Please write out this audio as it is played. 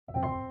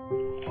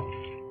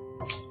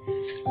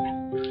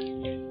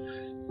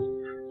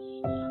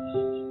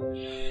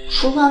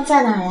厨房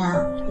在哪儿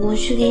呀？我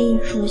去给你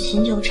煮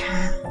醒酒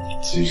茶。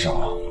自己找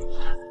啊。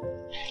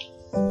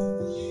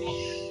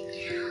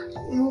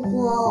如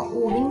果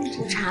我给你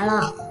煮茶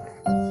了，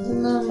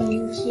那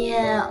明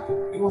天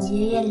我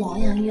爷爷疗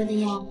养院的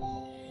药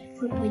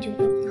会不会就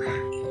不能啊？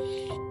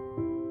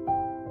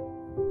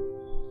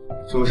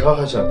煮茶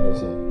还讲条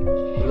件，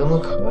你能不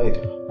能可爱一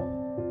点？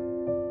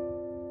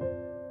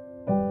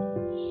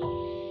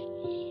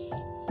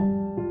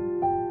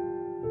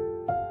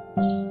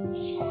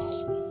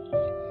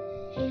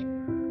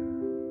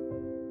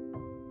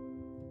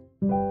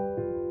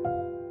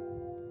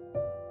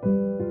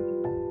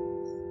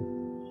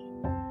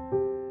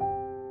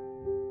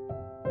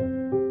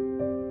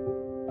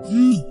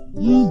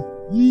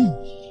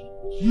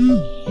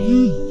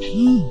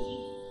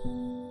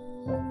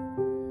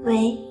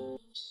喂，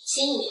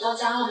心怡到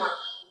家了吗？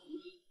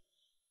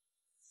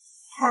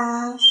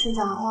他睡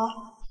着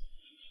了。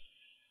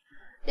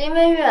林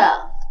微月，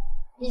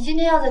你今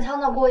天要在他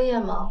那过夜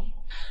吗？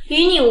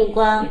与你无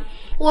关。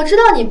我知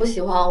道你不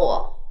喜欢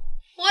我，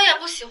我也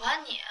不喜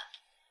欢你。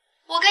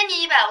我给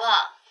你100万，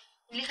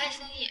你离开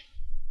心意。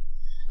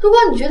如果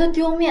你觉得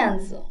丢面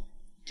子，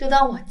就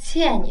当我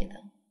欠你的。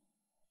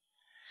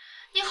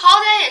你好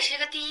歹也是一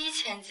个第一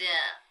千金，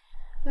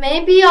没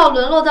必要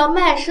沦落到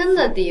卖身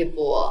的地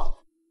步。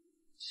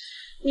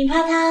你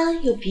怕他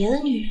有别的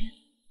女人？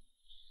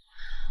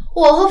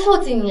我和傅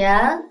景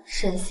言、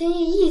沈心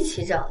怡一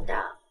起长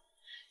大，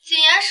景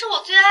言是我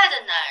最爱的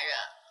男人，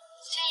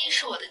心怡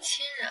是我的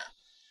亲人。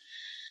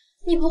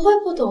你不会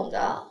不懂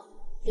的，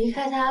离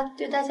开他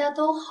对大家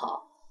都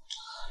好。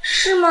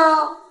是吗？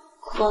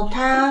可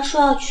他说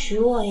要娶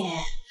我耶，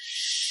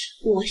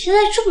我现在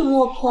这么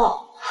落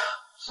魄，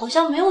好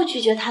像没有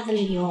拒绝他的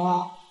理由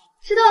哦。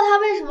知道他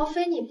为什么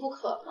非你不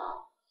可吗？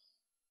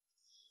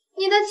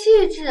你的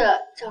气质、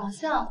长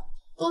相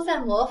都在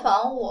模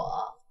仿我。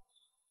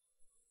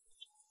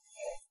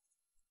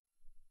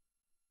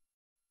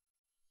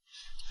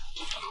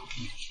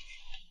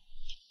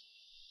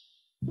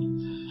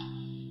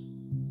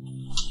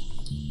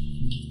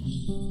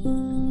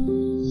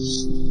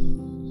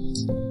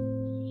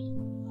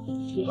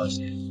不放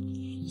心，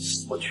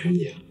我娶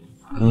你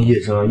跟叶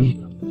正儿一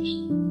点关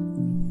系。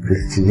可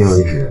是至今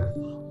为止，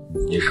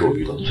你是我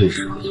遇到最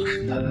适合做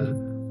神探的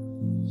人。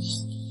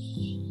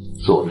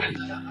做我的神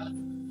探，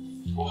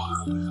我会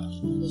很回答。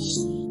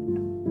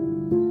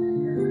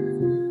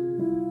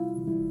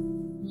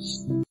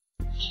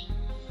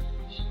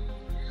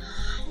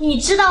你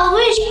知道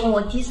为什么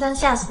我低三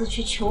下四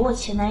去求我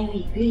前男友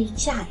也愿意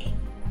嫁给你？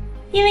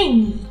因为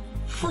你、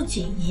傅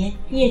景言、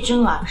叶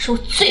真儿是我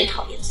最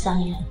讨厌的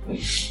3人。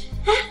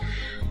哎，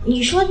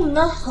你说你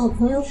的好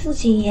朋友傅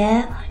景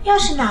言要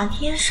是哪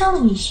天伤了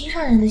你心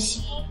上人的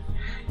心，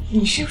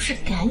你是不是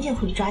赶紧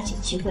会抓紧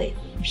机会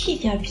屁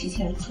颠儿屁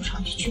颠儿凑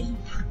上去去吻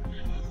他？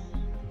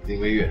林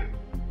微月，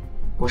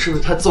我是不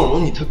是太纵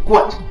容你，太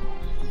惯着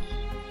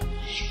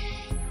你？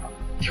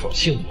挑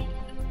衅我？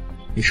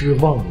你是不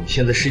是忘了你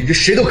现在是一只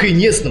谁都可以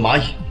捏死的蚂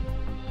蚁？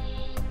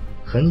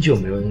很久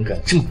没有人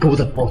敢这么狗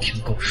胆包天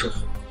的跟我说话。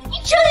你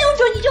真有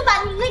种，你就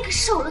把你那个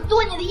守了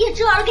多年的叶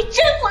真儿给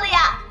征服了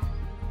呀！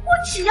我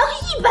只要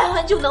100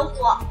万就能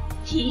服。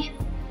敌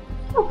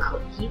不可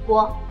敌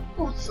国，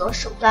不择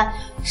手段，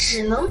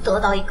只能得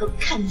到一个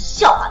看你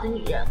笑话的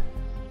女人。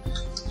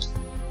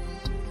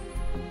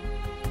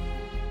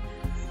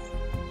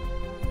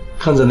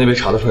看在那杯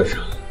茶的份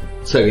上，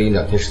再给你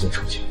2天时间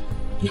出去，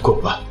你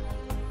滚吧。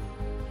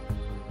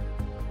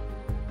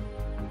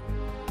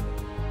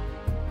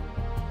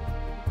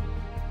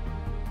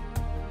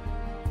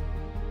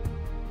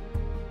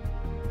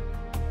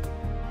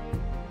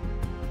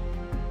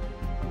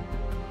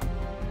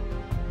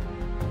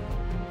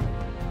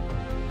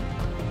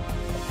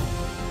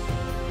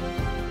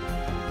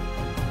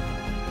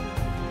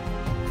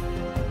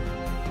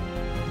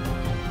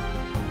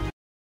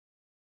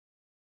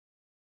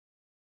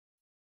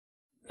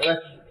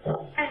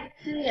哎，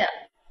心怡，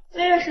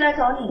微月是来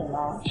找你的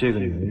吗？这个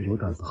女人有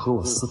胆子和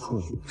我撕破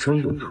脸，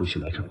真有出息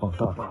来这放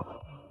大炮。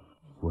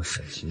我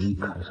沈行义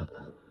看上她，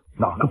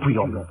哪个不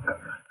要命的敢干？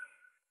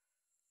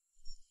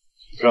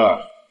这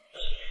儿，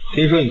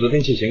听说你昨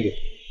天借钱给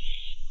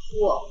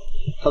我，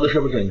他的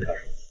事不准你看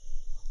上，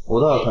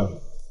我倒要看看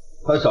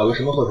他找个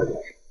什么后台给他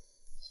上。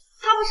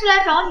他不是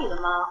来找你的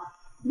吗？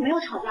你们又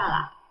吵架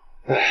了？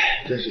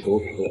唉，真是狗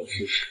屎和我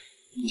吃屎！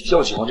你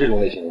就喜欢这种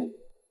类型的人。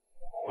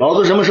老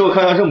子什么时候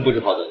看上这么不知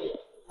好歹的人？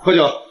喝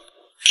酒。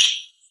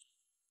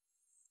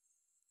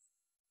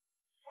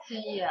心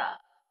怡，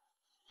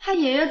他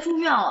爷爷住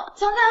院了，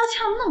江家又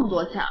欠了那么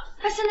多钱，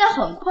他现在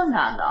很困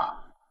难的。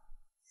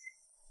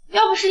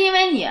要不是因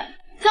为你，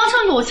江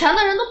城有钱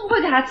的人都不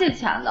会给他借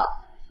钱的，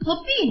何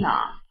必呢？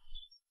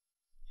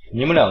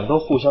你们两个都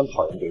互相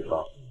讨厌对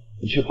方，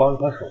你却帮着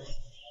他守，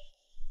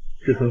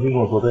是曾经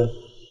跟我作对？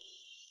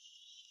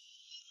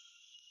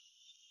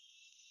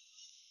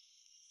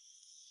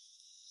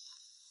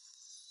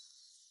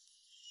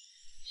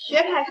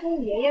学凯说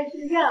你爷爷住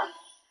院了，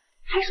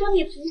还说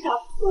你从小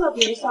特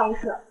别孝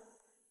顺，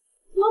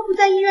我不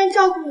在医院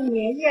照顾你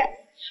爷爷，传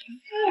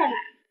这儿来。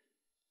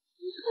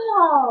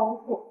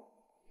哦，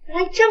原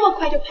来这么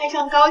快就攀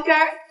上高枝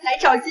儿，来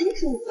找金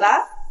主了。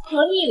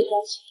和你有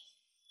关系？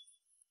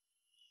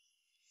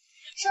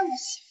这么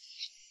小，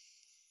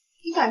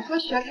你敢说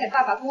雪凯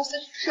爸爸公司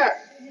出事儿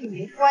跟你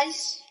没关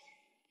系？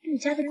陆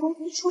家的公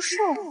司出事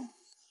儿？我不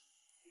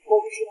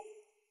知道。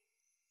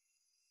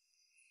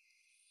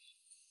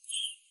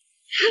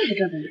看着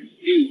这个人，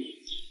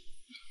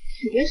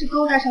指定是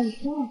勾搭上你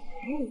公老婆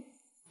了。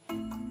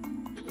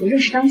我认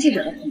识当记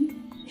者的朋友，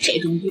这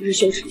种不知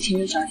羞耻的青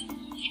云小姐。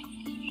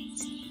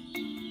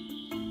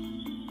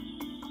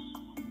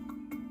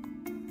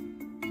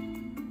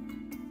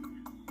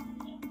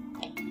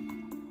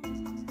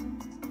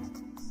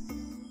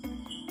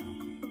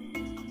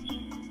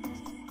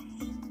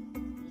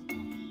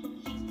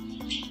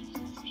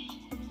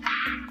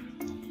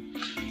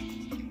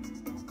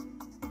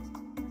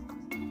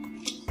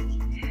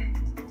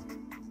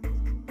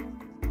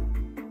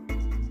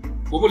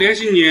我不联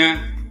系你，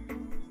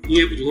你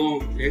也不主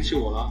动联系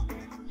我了。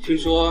听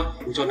说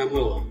你交男朋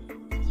友了，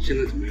现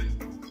在怎么样？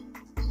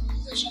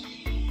为什么？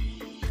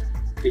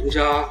林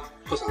家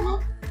破产了？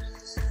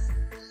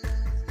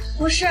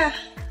不是，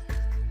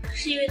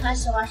是因为他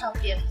喜欢上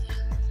别人。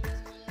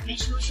没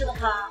什么事的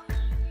话，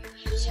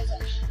就先走。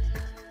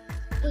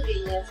会给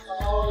爷从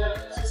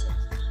谢谢。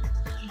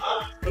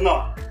等等，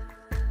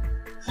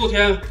后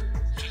天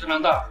去特兰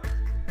大，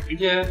明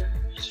天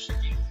一起去。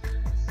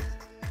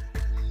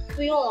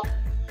不用了，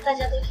大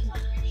家都挺忙。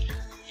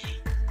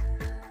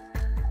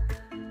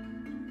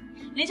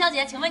林小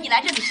姐，请问你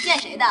来这里是见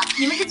谁的？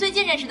你们是最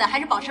近认识的，还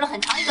是保持了很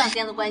长一段时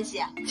间的关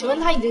系？请问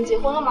他已经结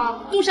婚了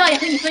吗？杜少爷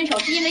和你分手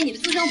是因为你的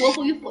私生活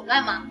过于混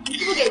乱吗？你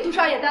是不是给杜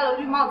少爷戴了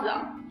绿帽子？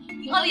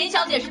你和林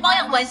小姐是包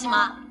养关系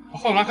吗？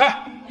后门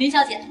开！林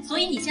小姐，所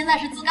以你现在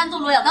是自甘堕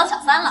落要当小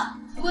三了？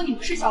如果你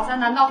不是小三，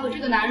难道和这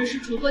个男人是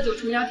除喝酒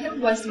纯聊天的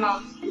关系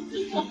吗？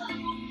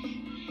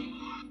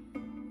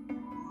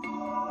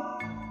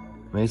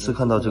每次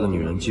看到这个女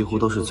人，几乎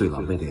都是最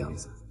狼狈的样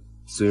子。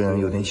虽然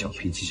有点小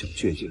脾气、小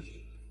倔强，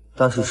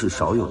但是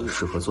少有的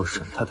适合做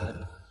沈太太的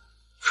人。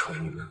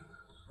蠢女人，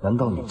难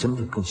道你真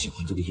的更喜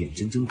欢这个眼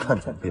睁睁看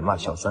着你被骂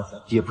小三、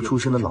也不出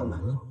声的老男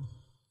人？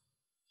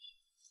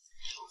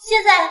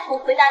现在我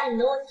回答你们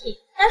的问题，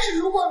但是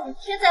如果明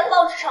天在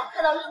报纸上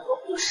看到任何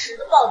不实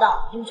的报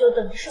道，你们就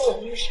等着受我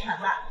的律师函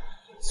吧。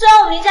虽然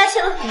我们林家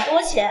欠了很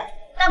多钱，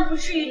但不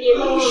至于连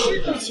律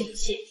师都请不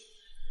起。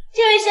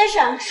这位先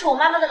生是我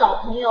妈妈的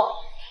老朋友，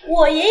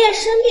我爷爷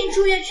生病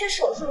住院缺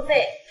手术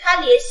费，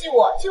他联系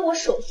我借我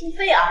手术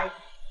费而已。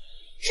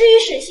至于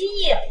沈心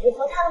意，我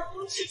和他的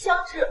夫妻相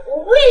知，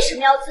我为什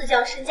么要自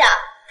降身价，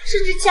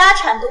甚至家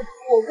产都不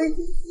我未婚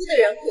夫的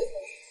人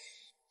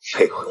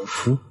未婚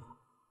夫？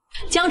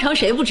江城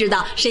谁不知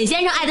道，沈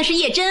先生爱的是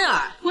叶真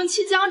儿。婚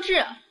期将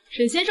至，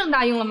沈先生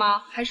答应了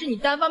吗？还是你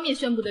单方面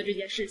宣布的这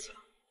件事情？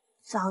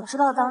早知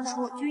道当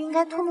初就应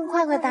该痛痛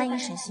快快答应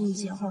沈心怡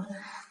结婚，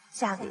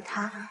嫁给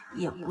他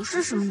也不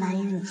是什么难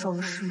以忍受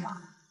的事嘛。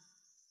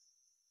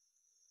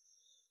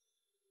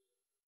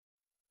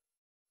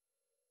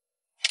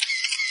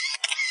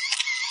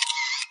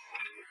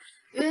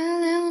月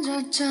亮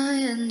眨眨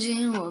眼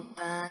睛，我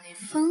把你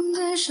放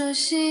在手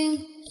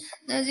心。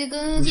你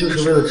就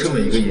是为了这么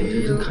一个眼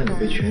睁睁看你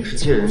被全世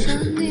界人指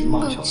着鼻子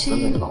骂小三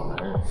的老男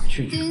人，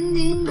拒绝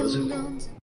得罪我。